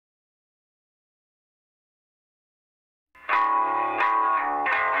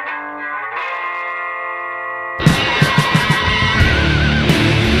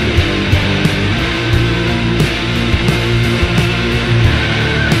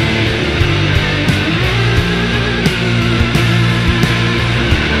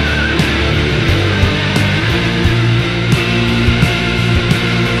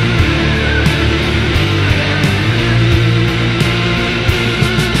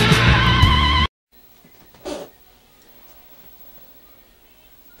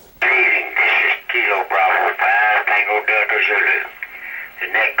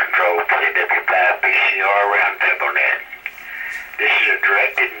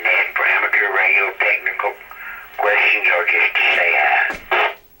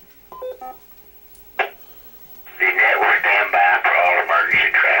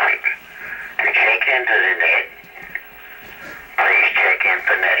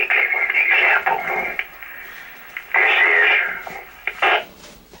take an example. This is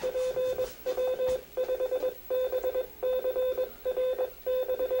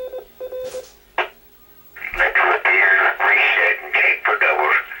let the repeater reset and check for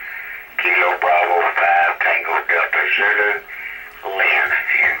doubles. Kilo Bravo 5 Tango Delta Zulu, Lynn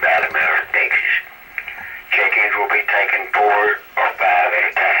in Ballymoor, Texas. Check-ins will be taken 4 or 5 at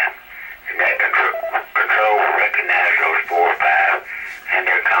a time. And that control will recognize those 4 or 5 and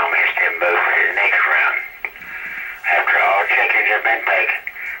their comments then move to the next round. After all check-ins have been taken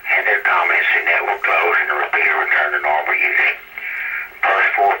and their comments, the net will close and the repeater return to normal use. First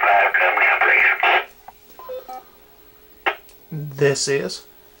 4 or 5 come now, please. This is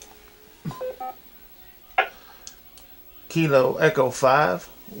Kilo Echo 5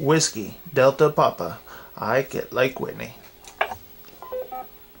 Whiskey Delta Papa Ike at Lake Whitney.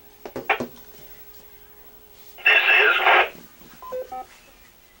 This is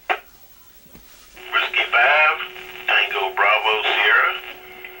Whiskey 5 Tango Bravo Sierra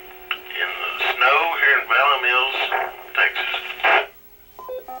in the snow here in Valley Mills, Texas.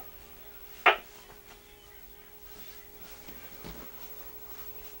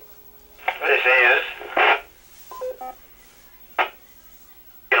 This is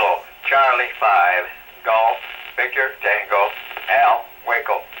Kilo Charlie 5 Golf Victor Tango Al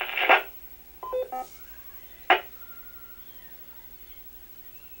Waco.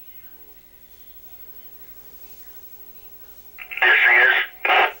 This is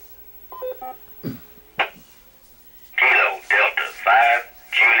Kilo Delta 5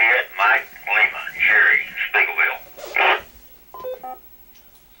 Juliet Mike Lima Sherry Spiegelville.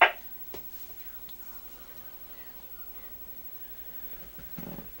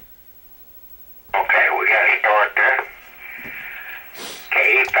 Okay, we got to start there.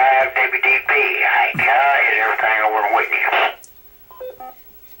 K5 WDP. Hi, Kai. Is everything over in Whitney?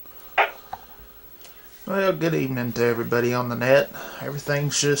 Well, good evening to everybody on the net.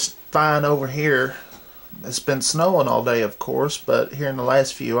 Everything's just fine over here. It's been snowing all day, of course, but here in the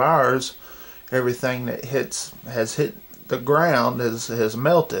last few hours, everything that has hit the ground has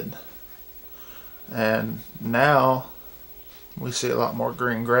melted. And now we see a lot more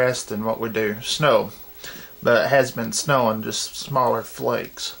green grass than what we do snow. But it has been snowing, just smaller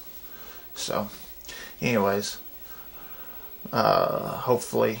flakes. So, anyways,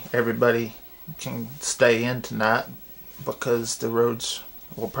 hopefully everybody can stay in tonight because the roads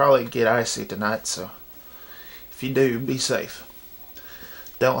will probably get icy tonight. So, if you do, be safe.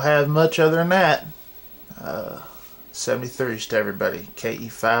 Don't have much other than that. 73s to everybody.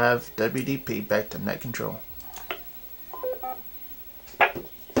 KE5 WDP back to net control.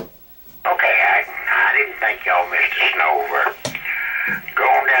 I didn't think y'all missed the snow over.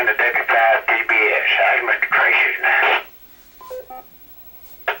 Going down to W5BCR, seismic traces now.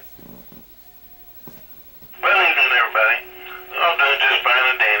 Well, evening, everybody. I'm doing just fine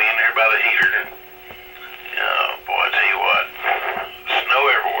and dandy in there by the heater. Boy, I tell you what, snow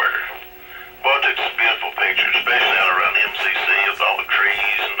everywhere. Boy, I took some beautiful pictures, especially out around the MCC with all the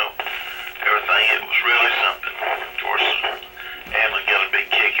trees and everything. It was really something. Of course, Emily got a big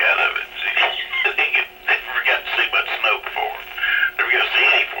kick out of it. Never got to see much snow before. Never got to see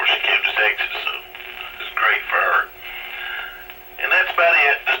any before she came to Texas, so it was great for her. And that's about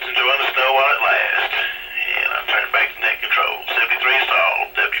it. Just enjoying the snow while it lasts. And I'll turn it back to net control. 73 stall,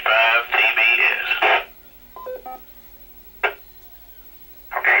 W5TBS.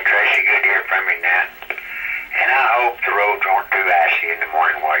 Okay, Tracy, good to hear from you now. And I hope the roads aren't too icy in the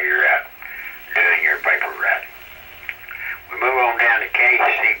morning while you're out doing your paper route. We move on down to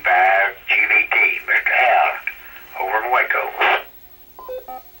KC5 GVT, Mr. Al, over in Waco.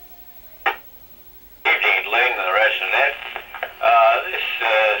 Evening, Lynn, and the rest of that.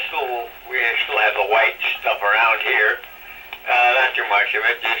 We still have the white stuff around here. Not too much of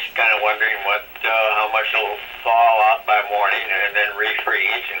it, just kind of wondering how much it'll thaw out by morning and then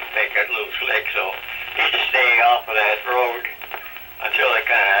refreeze and make it a little slick. So need to stay off of that road until it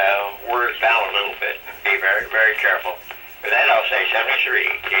kind of wears down a little bit and be very, very careful. For that, I'll say 73,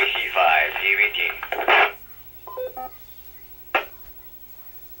 KC5, GVT.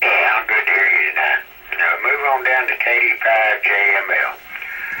 Yeah, I'm good to hear you tonight. Now, move on down to KD5JML.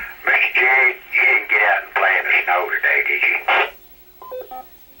 Mr. Jerry, you didn't get out and play in the snow today, did you?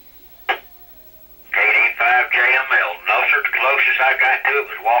 KD5JML. No, sir. The closest I got to it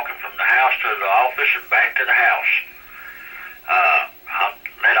was walking from the house to the office and back to the house. I'll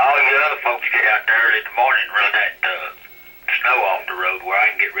let all you other folks get out there early in the morning and run that snow off the road where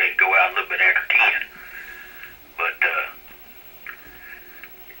I can get ready to go out a little bit after 10. But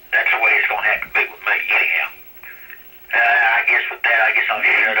that's the way it's going to have to be with me anyhow. I guess with that, I'll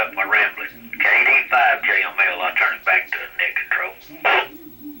shut up my rambling. KD5 jail mail, I'll turn it back to net control.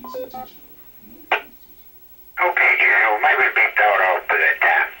 Okay, General, maybe it'll be thought of for that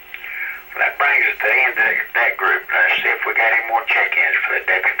time. Well, that brings us to the end of that group. Let's see if we got any more check-ins for the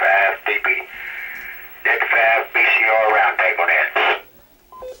W5BCR roundtable net.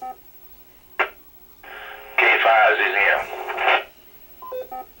 K5 is in.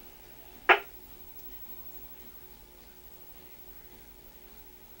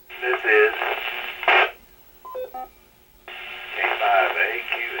 This is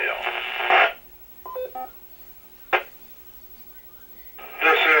K5AQL.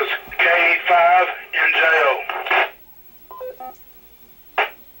 This is K5NJO.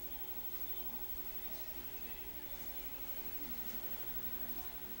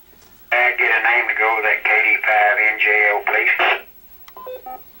 Can I get a name to go with that KD5NJO, please?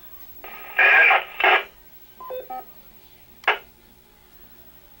 And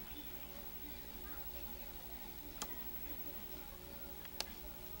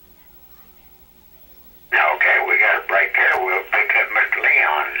okay, we got a break there. We'll pick up Mr.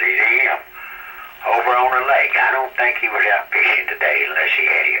 Leon's EDM over on the lake. I don't think he was out fishing today unless he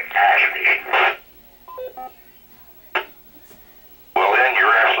had ice fishing. Well, then,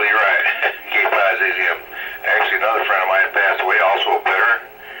 you're absolutely right. K5's EDM. Actually, another friend of mine passed away, also up there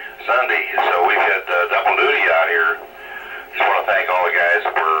Sunday, so we've had double duty out here. Just want to thank all the guys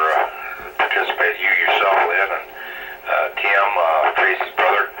that were participating, you yourself, Lynn, and Tim, Tracy's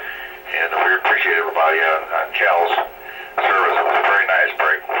brother. And we appreciate everybody on Cal's service. It was a very nice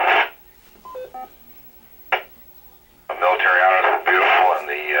break. The military honors were beautiful, and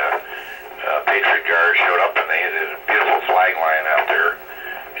the Patriot Guard showed up, and they had a beautiful flag line out there.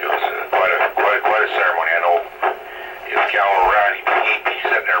 It was quite a ceremony. I know if Cal were around, he'd be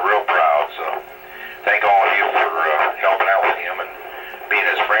sitting there real proud. So thank all of you for helping out with him and being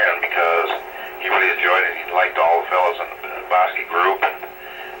his friend, because he really enjoyed it. He liked all the fellas in the Bosky group and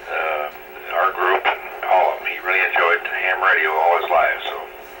our group and all of them. He really enjoyed ham radio all